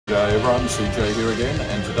G'day everyone, CJ here again,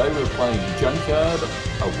 and today we're playing Junkyard,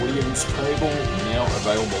 a Williams table, now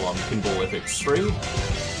available on Pinball Fx3.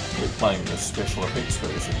 We're playing the special effects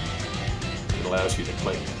version. It allows you to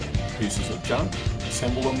collect pieces of junk,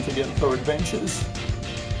 assemble them together for adventures,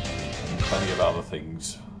 and plenty of other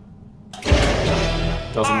things.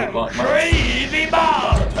 Doesn't look like much. Crazy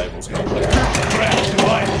Bob! The table's complete. Grab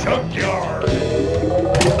my junkyard!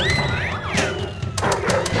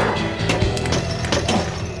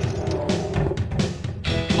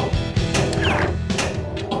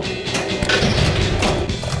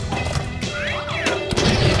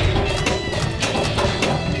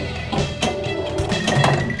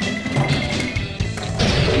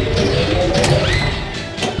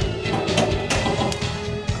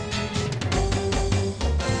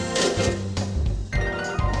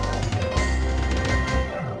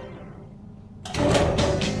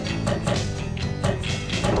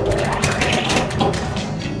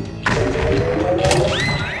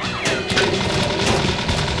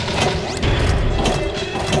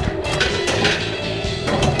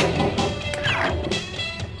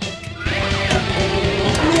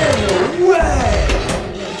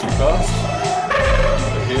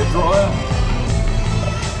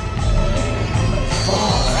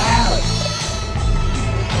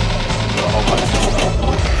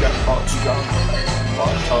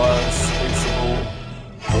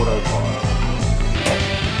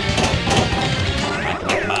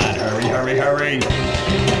 Hurry!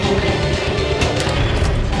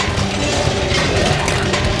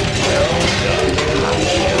 Well done.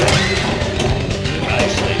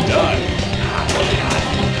 Nicely done.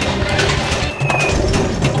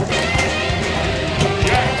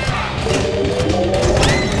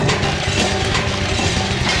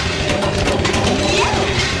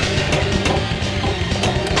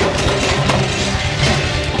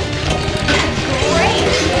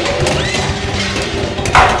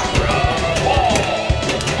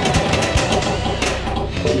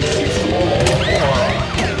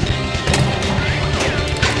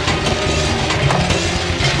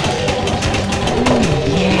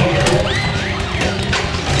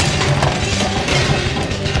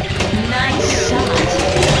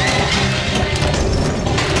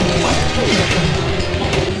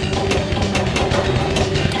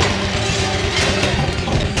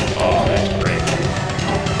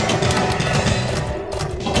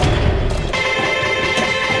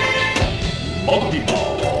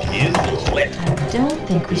 Multiball is lit. I don't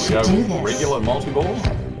think we should do this. Regular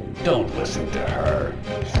multiball? Don't listen to her.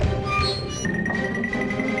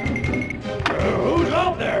 Who's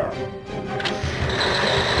out there?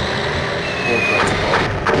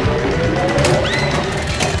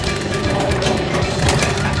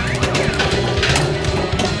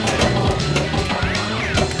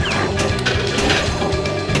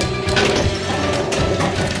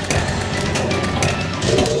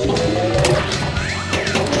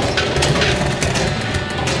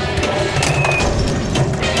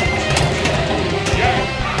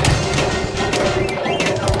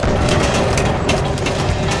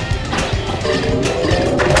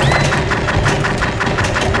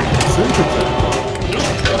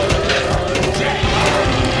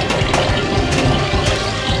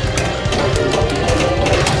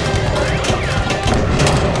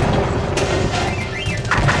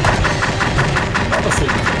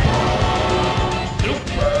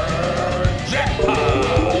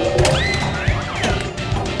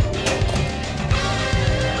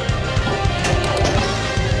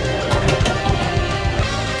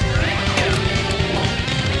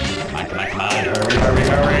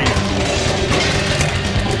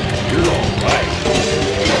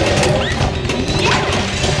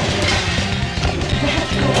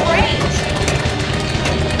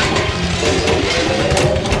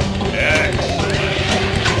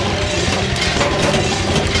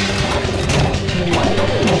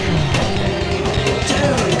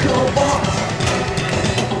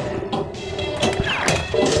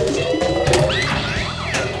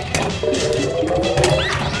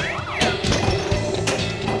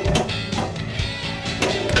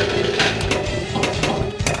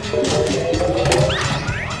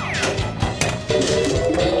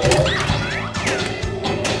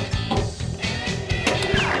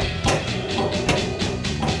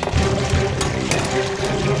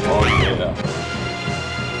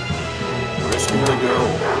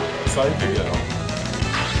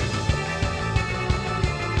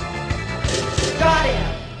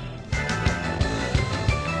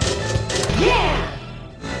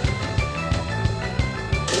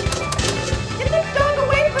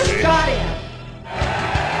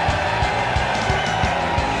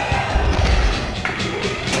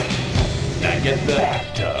 get the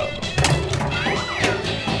bathtub.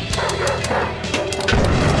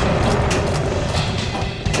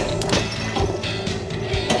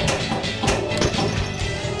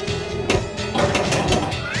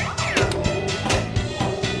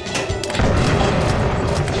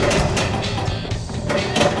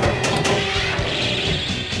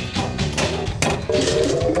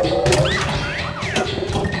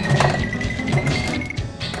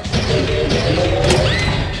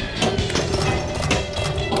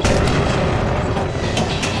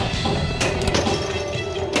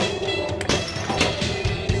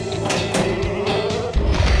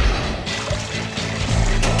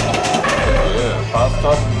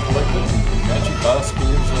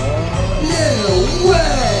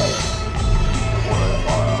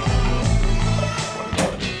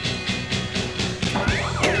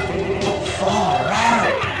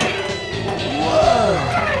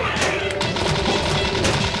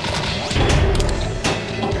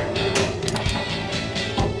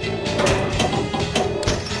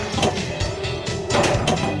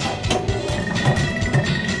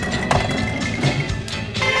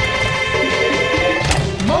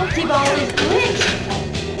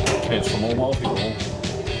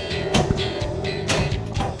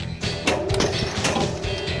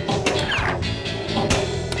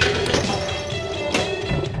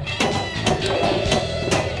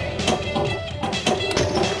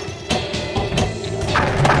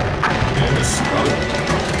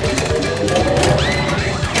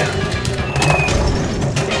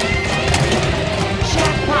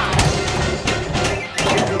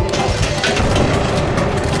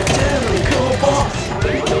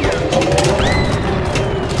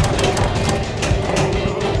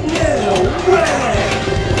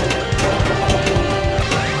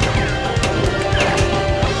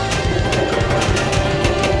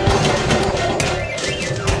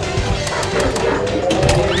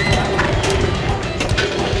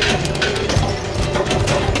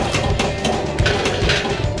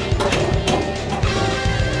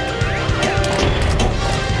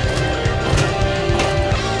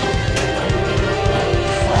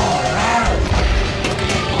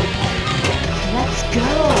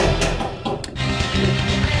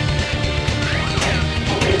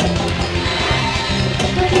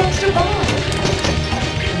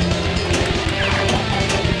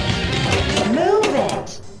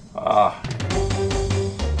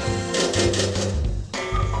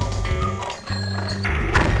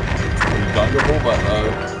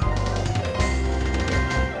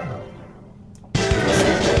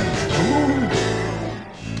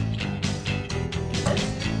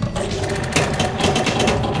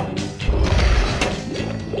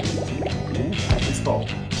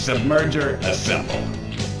 Submerger assembled.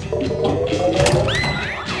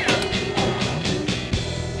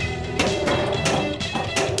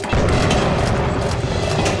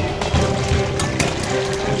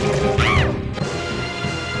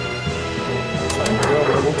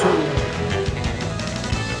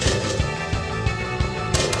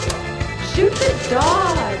 Shoot the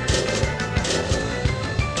dog!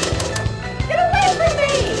 Get away from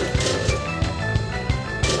me!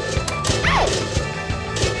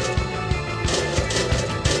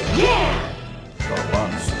 Yeah! Got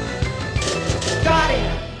once. Got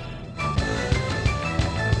him!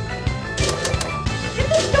 Get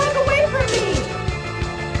this dog away from me!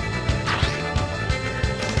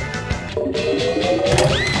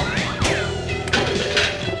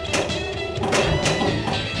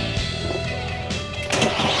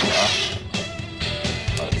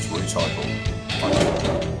 Let's recycle.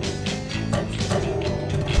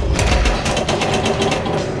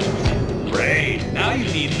 Great, now you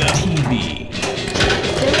need the TV.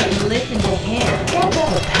 Don't listen to him. Get the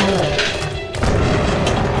propeller.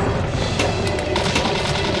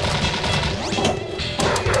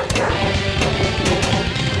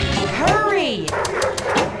 Hurry!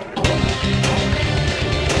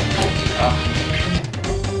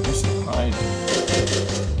 Just fine.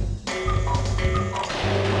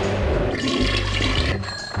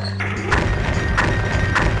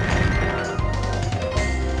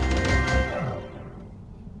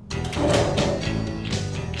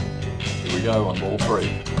 Here we go on ball 3.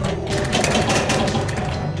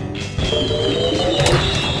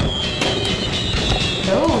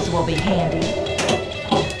 Those will be handy.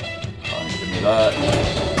 Give me that.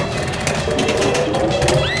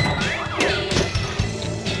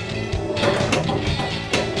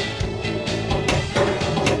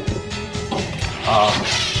 All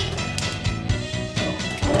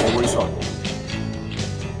recycle.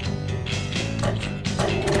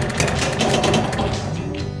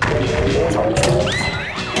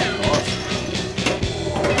 Nice.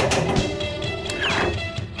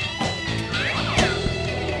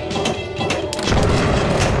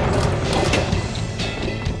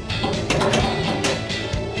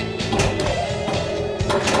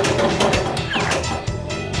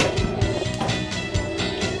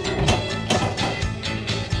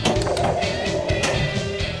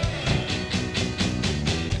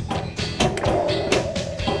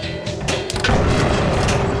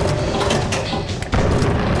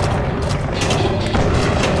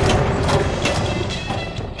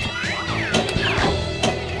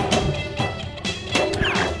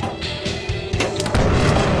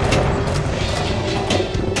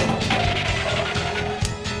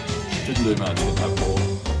 much hit that board.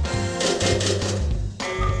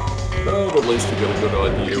 But at least we got a good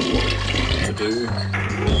idea of what to do.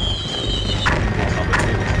 Number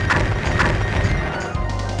 2.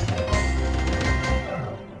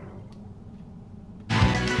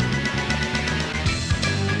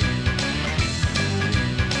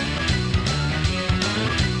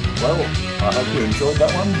 Well, I hope you enjoyed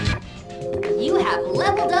that one. You have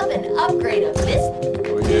leveled up and upgraded this.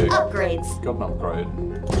 Oh yeah, Upgrades. got an upgrade.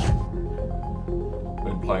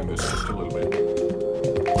 Been playing this just a little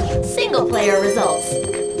bit. Single player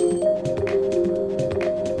results.